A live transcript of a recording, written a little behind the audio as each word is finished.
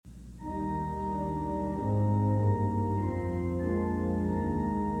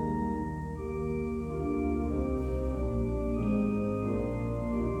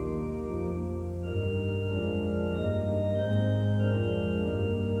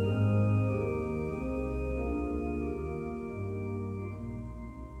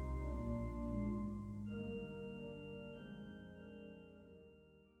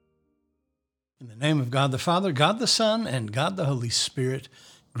In the name of God the Father, God the Son, and God the Holy Spirit,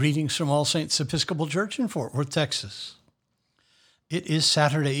 greetings from All Saints Episcopal Church in Fort Worth, Texas. It is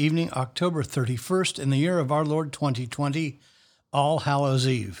Saturday evening, October 31st, in the year of our Lord 2020, All Hallows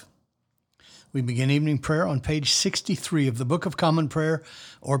Eve. We begin evening prayer on page 63 of the Book of Common Prayer,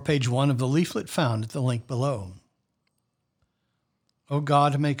 or page 1 of the leaflet found at the link below. O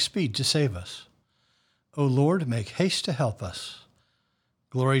God, make speed to save us. O Lord, make haste to help us.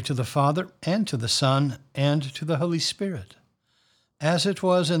 Glory to the Father, and to the Son, and to the Holy Spirit, as it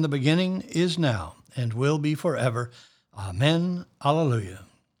was in the beginning, is now, and will be forever. Amen. Alleluia.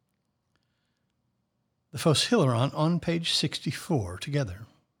 The Phos Hilaron on page 64 together.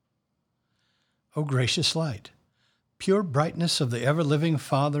 O gracious light, pure brightness of the ever-living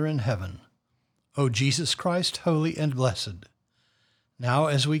Father in heaven, O Jesus Christ, holy and blessed, now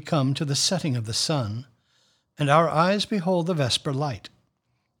as we come to the setting of the sun, and our eyes behold the vesper light,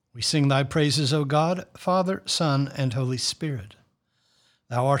 we sing thy praises, O God, Father, Son, and Holy Spirit.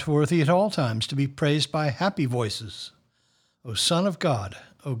 Thou art worthy at all times to be praised by happy voices, O Son of God,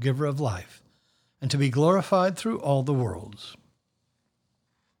 O Giver of life, and to be glorified through all the worlds.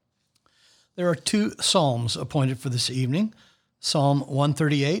 There are two psalms appointed for this evening, Psalm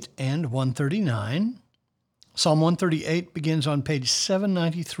 138 and 139. Psalm 138 begins on page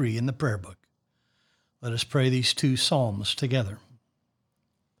 793 in the prayer book. Let us pray these two psalms together.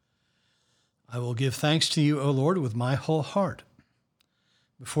 I will give thanks to you, O Lord, with my whole heart.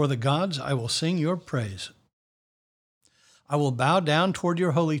 Before the gods I will sing your praise. I will bow down toward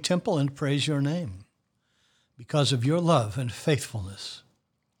your holy temple and praise your name, because of your love and faithfulness.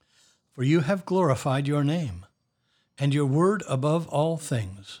 For you have glorified your name, and your word above all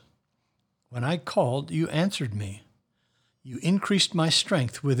things. When I called, you answered me. You increased my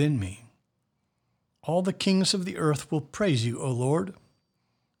strength within me. All the kings of the earth will praise you, O Lord,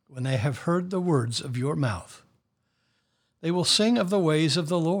 when they have heard the words of your mouth. They will sing of the ways of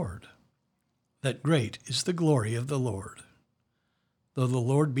the Lord, that great is the glory of the Lord. Though the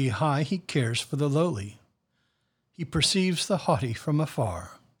Lord be high, he cares for the lowly. He perceives the haughty from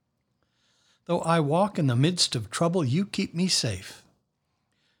afar. Though I walk in the midst of trouble, you keep me safe.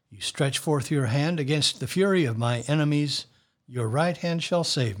 You stretch forth your hand against the fury of my enemies. Your right hand shall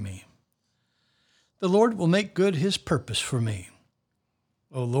save me. The Lord will make good his purpose for me.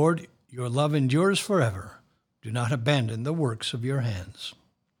 O Lord, your love endures forever. Do not abandon the works of your hands.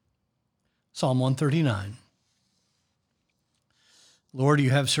 Psalm 139. Lord, you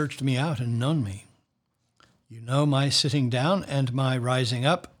have searched me out and known me. You know my sitting down and my rising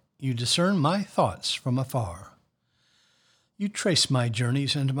up. You discern my thoughts from afar. You trace my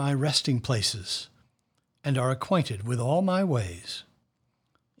journeys and my resting places, and are acquainted with all my ways.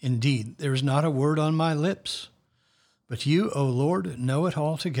 Indeed, there is not a word on my lips, but you, O Lord, know it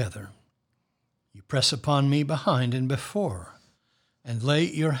altogether. You press upon me behind and before, and lay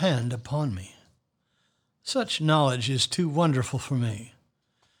your hand upon me. Such knowledge is too wonderful for me.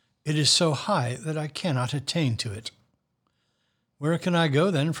 It is so high that I cannot attain to it. Where can I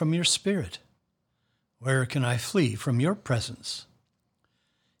go then from your spirit? Where can I flee from your presence?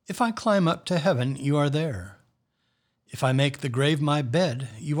 If I climb up to heaven, you are there. If I make the grave my bed,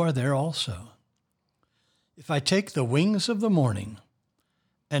 you are there also. If I take the wings of the morning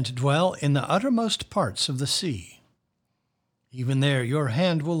and dwell in the uttermost parts of the sea, even there your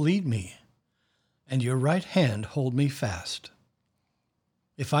hand will lead me, and your right hand hold me fast.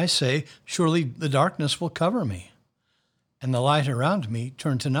 If I say, surely the darkness will cover me, and the light around me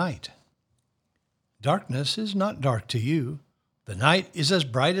turn to night. Darkness is not dark to you. The night is as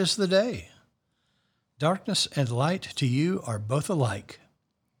bright as the day. Darkness and light to you are both alike.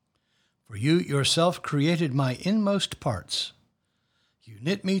 For you yourself created my inmost parts. You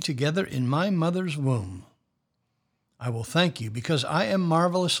knit me together in my mother's womb. I will thank you because I am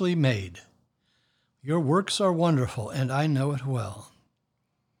marvelously made. Your works are wonderful, and I know it well.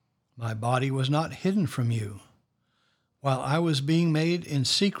 My body was not hidden from you, while I was being made in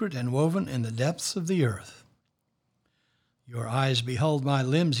secret and woven in the depths of the earth. Your eyes beheld my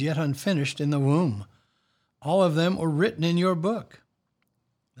limbs yet unfinished in the womb. All of them were written in your book.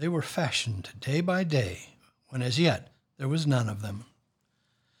 They were fashioned day by day, when as yet there was none of them.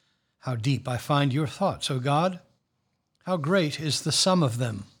 How deep I find your thoughts, O God! How great is the sum of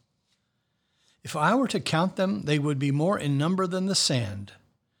them! If I were to count them, they would be more in number than the sand.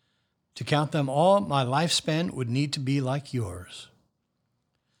 To count them all, my lifespan would need to be like yours.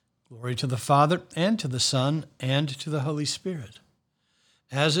 Glory to the Father, and to the Son, and to the Holy Spirit,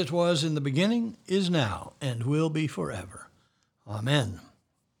 as it was in the beginning, is now, and will be forever. Amen.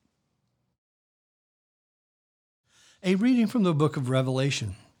 A reading from the book of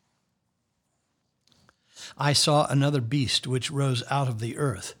Revelation. I saw another beast which rose out of the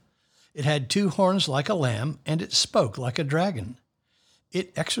earth. It had 2 horns like a lamb, and it spoke like a dragon.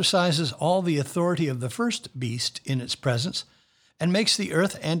 It exercises all the authority of the first beast in its presence, and makes the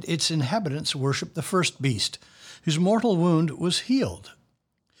earth and its inhabitants worship the first beast, whose mortal wound was healed.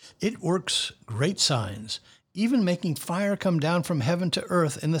 It works great signs, even making fire come down from heaven to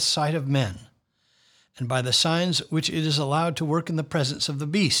earth in the sight of men. And by the signs which it is allowed to work in the presence of the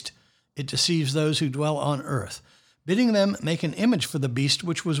beast, it deceives those who dwell on earth, bidding them make an image for the beast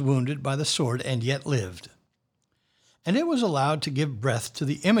which was wounded by the sword and yet lived. And it was allowed to give breath to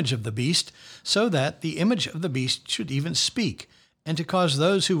the image of the beast, so that the image of the beast should even speak, and to cause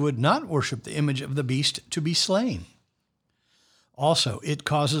those who would not worship the image of the beast to be slain. Also it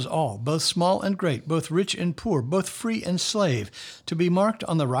causes all, both small and great, both rich and poor, both free and slave, to be marked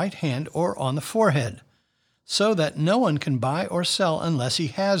on the right hand or on the forehead, so that no one can buy or sell unless he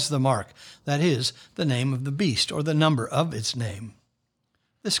has the mark, that is, the name of the beast or the number of its name.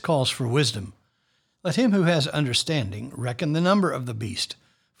 This calls for wisdom. Let him who has understanding reckon the number of the beast,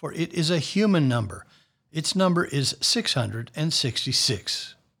 for it is a human number. Its number is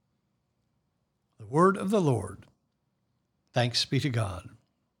 666. The word of the Lord. Thanks be to God.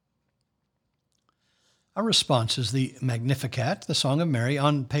 Our response is the Magnificat, the Song of Mary,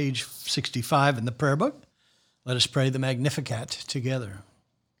 on page 65 in the prayer book. Let us pray the Magnificat together.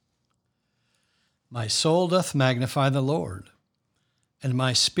 My soul doth magnify the Lord, and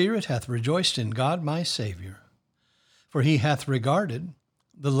my spirit hath rejoiced in God my Saviour. For he hath regarded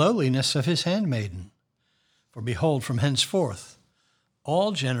the lowliness of his handmaiden. For behold, from henceforth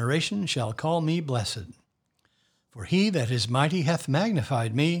all generations shall call me blessed. For he that is mighty hath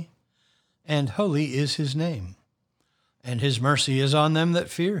magnified me, and holy is his name. And his mercy is on them that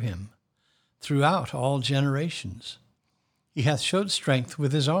fear him, throughout all generations. He hath showed strength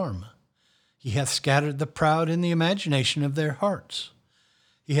with his arm. He hath scattered the proud in the imagination of their hearts.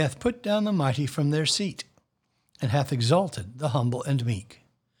 He hath put down the mighty from their seat, and hath exalted the humble and meek.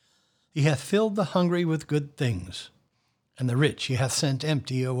 He hath filled the hungry with good things, and the rich he hath sent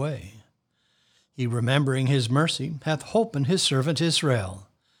empty away. He, remembering his mercy, hath holpen his servant Israel,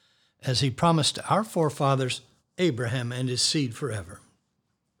 as he promised to our forefathers, Abraham and his seed forever.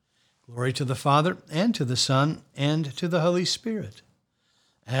 Glory to the Father, and to the Son, and to the Holy Spirit,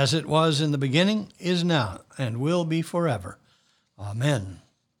 as it was in the beginning, is now, and will be forever. Amen.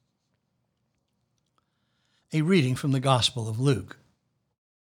 A reading from the Gospel of Luke.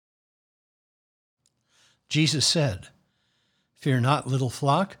 Jesus said, Fear not, little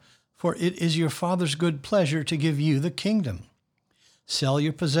flock, for it is your Father's good pleasure to give you the kingdom. Sell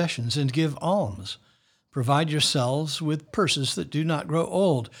your possessions and give alms. Provide yourselves with purses that do not grow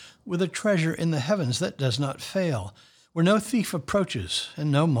old, with a treasure in the heavens that does not fail, where no thief approaches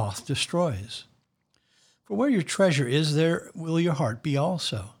and no moth destroys. For where your treasure is, there will your heart be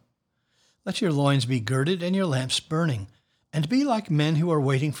also. Let your loins be girded and your lamps burning, and be like men who are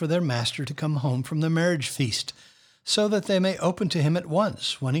waiting for their master to come home from the marriage feast, so that they may open to him at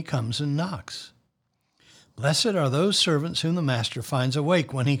once when he comes and knocks. Blessed are those servants whom the master finds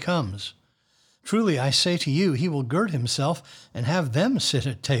awake when he comes. Truly I say to you, he will gird himself and have them sit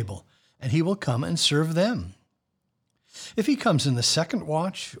at table, and he will come and serve them. If he comes in the second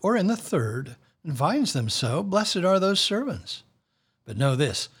watch or in the third, and finds them so, blessed are those servants. But know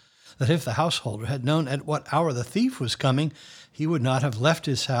this, that if the householder had known at what hour the thief was coming, he would not have left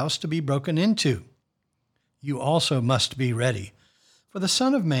his house to be broken into. You also must be ready, for the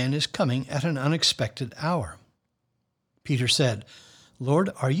Son of Man is coming at an unexpected hour. Peter said,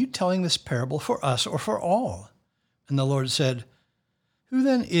 Lord, are you telling this parable for us or for all? And the Lord said, Who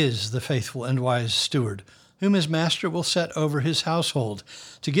then is the faithful and wise steward, whom his master will set over his household,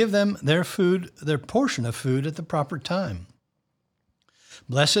 to give them their food, their portion of food at the proper time?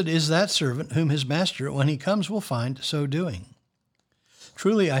 Blessed is that servant whom his master, when he comes, will find so doing.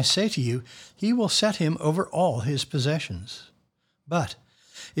 Truly I say to you, he will set him over all his possessions. But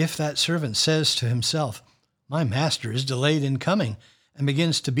if that servant says to himself, My master is delayed in coming, and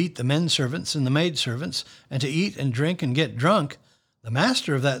begins to beat the men servants and the maid servants, and to eat and drink and get drunk, the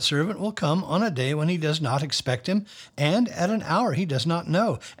master of that servant will come on a day when he does not expect him, and at an hour he does not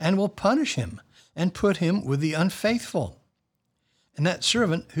know, and will punish him, and put him with the unfaithful. And that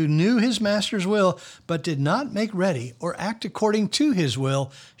servant who knew his master's will, but did not make ready or act according to his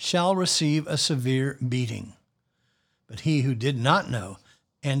will, shall receive a severe beating. But he who did not know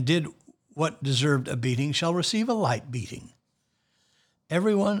and did what deserved a beating shall receive a light beating.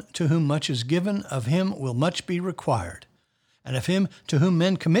 Everyone to whom much is given, of him will much be required, and of him to whom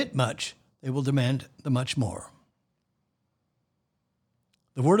men commit much, they will demand the much more.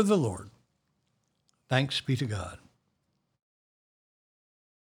 The word of the Lord. Thanks be to God.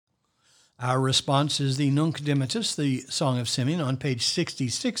 Our response is the Nunc Dimittis, the Song of Simeon, on page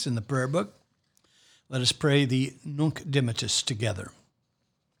 66 in the prayer book. Let us pray the Nunc Dimittis together.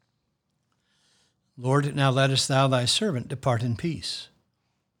 Lord, now lettest thou thy servant depart in peace,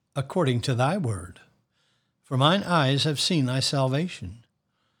 according to thy word. For mine eyes have seen thy salvation,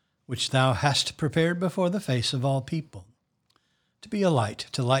 which thou hast prepared before the face of all people, to be a light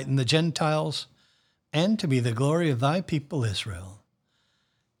to lighten the Gentiles, and to be the glory of thy people Israel.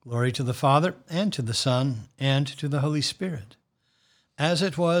 Glory to the Father, and to the Son, and to the Holy Spirit, as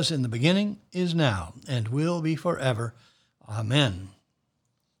it was in the beginning, is now, and will be forever. Amen.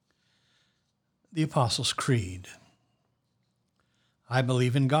 The Apostles' Creed. I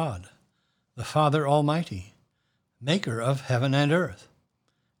believe in God, the Father Almighty, maker of heaven and earth,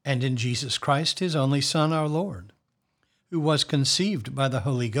 and in Jesus Christ, his only Son, our Lord, who was conceived by the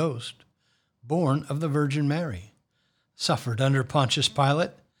Holy Ghost, born of the Virgin Mary, suffered under Pontius Pilate,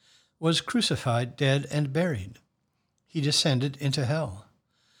 was crucified, dead, and buried. He descended into hell.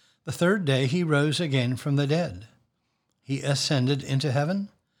 The third day he rose again from the dead. He ascended into heaven,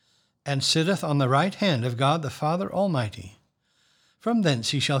 and sitteth on the right hand of God the Father Almighty. From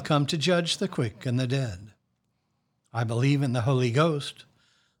thence he shall come to judge the quick and the dead. I believe in the Holy Ghost,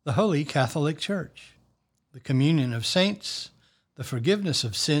 the Holy Catholic Church, the communion of saints, the forgiveness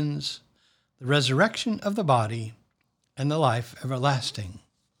of sins, the resurrection of the body, and the life everlasting.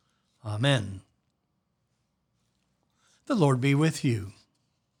 Amen. The Lord be with you.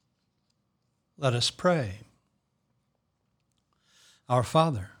 Let us pray. Our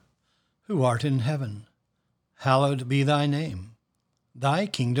Father, who art in heaven, hallowed be thy name. Thy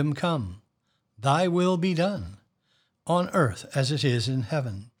kingdom come, thy will be done, on earth as it is in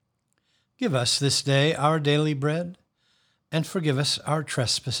heaven. Give us this day our daily bread, and forgive us our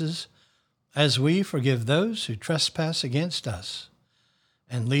trespasses, as we forgive those who trespass against us.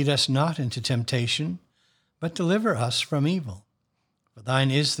 And lead us not into temptation, but deliver us from evil. For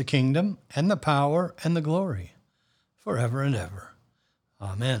thine is the kingdom, and the power, and the glory, forever and ever.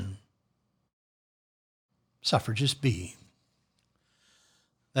 Amen. Suffrages B.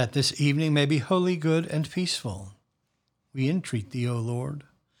 That this evening may be holy, good, and peaceful, we entreat thee, O Lord,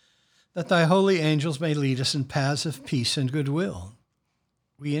 that thy holy angels may lead us in paths of peace and goodwill.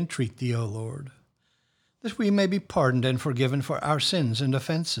 We entreat thee, O Lord, that we may be pardoned and forgiven for our sins and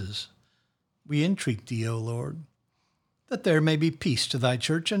offenses. We entreat thee, O Lord, that there may be peace to thy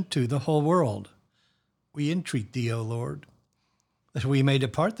church and to the whole world. We entreat thee, O Lord, that we may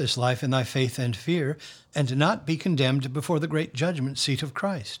depart this life in thy faith and fear, and not be condemned before the great judgment seat of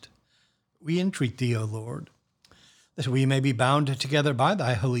Christ. We entreat thee, O Lord, that we may be bound together by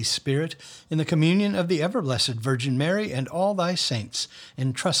thy Holy Spirit in the communion of the ever-blessed Virgin Mary and all thy saints,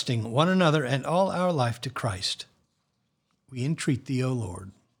 entrusting one another and all our life to Christ. We entreat thee, O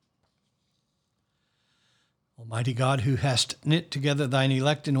Lord. Almighty God, who hast knit together thine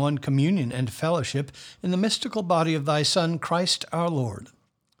elect in one communion and fellowship in the mystical body of thy Son, Christ our Lord,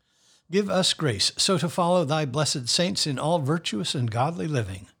 give us grace so to follow thy blessed saints in all virtuous and godly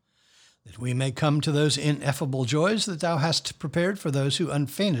living, that we may come to those ineffable joys that thou hast prepared for those who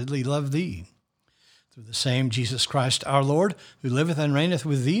unfeignedly love thee. Through the same Jesus Christ our Lord, who liveth and reigneth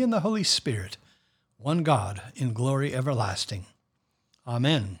with thee in the Holy Spirit, one God, in glory everlasting.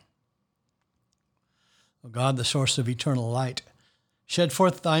 Amen. O God, the source of eternal light, shed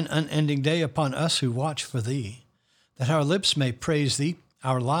forth thine unending day upon us who watch for thee, that our lips may praise thee,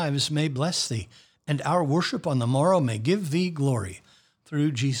 our lives may bless thee, and our worship on the morrow may give thee glory,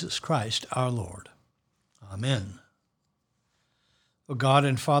 through Jesus Christ our Lord. Amen. O God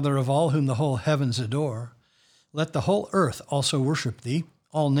and Father of all whom the whole heavens adore, let the whole earth also worship thee,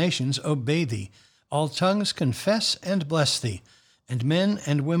 all nations obey thee, all tongues confess and bless thee, and men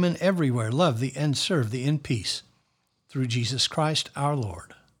and women everywhere love thee and serve thee in peace, through Jesus Christ our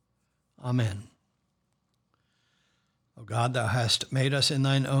Lord. Amen. O God, thou hast made us in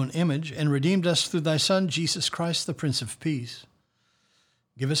thine own image, and redeemed us through thy Son, Jesus Christ, the Prince of Peace.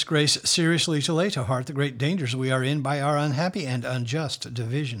 Give us grace seriously to lay to heart the great dangers we are in by our unhappy and unjust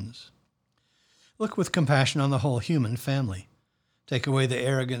divisions. Look with compassion on the whole human family. Take away the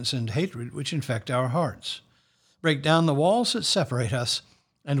arrogance and hatred which infect our hearts. Break down the walls that separate us,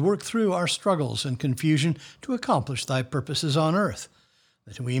 and work through our struggles and confusion to accomplish thy purposes on earth,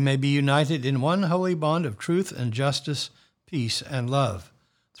 that we may be united in one holy bond of truth and justice, peace and love,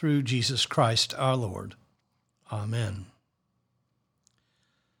 through Jesus Christ our Lord. Amen.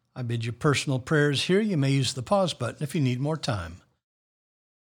 I bid you personal prayers here. You may use the pause button if you need more time.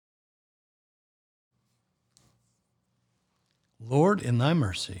 Lord, in thy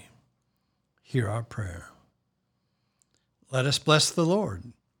mercy, hear our prayer. Let us bless the Lord.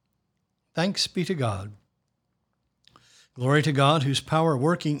 Thanks be to God. Glory to God, whose power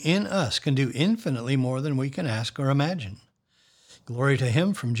working in us can do infinitely more than we can ask or imagine. Glory to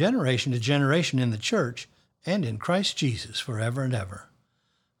him from generation to generation in the church and in Christ Jesus forever and ever.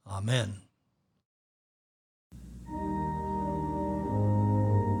 Amen.